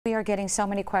We are getting so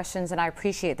many questions, and I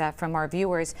appreciate that from our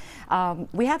viewers.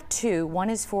 We have two.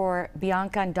 One is for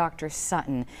Bianca and Dr.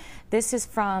 Sutton. This is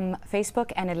from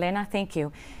Facebook, and Elena, thank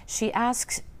you. She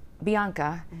asks,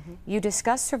 Bianca, you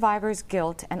discuss survivor's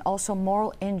guilt and also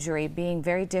moral injury being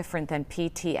very different than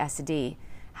PTSD.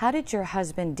 How did your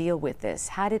husband deal with this?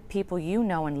 How did people you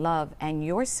know and love and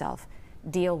yourself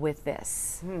deal with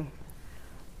this?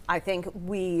 I think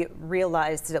we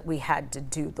realized that we had to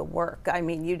do the work. I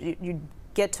mean, you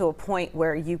get to a point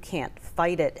where you can't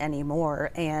fight it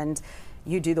anymore, and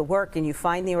you do the work and you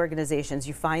find the organizations,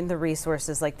 you find the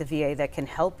resources like the VA that can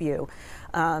help you.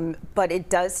 But it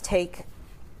does take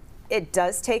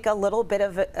a little bit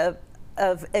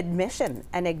of admission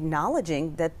and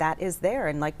acknowledging that that is there.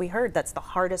 And like we heard, that's the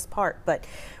hardest part. But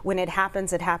when it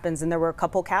happens, it happens. And there were a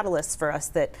couple catalysts for us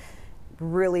that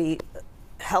really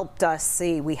helped us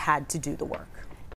see we had to do the work.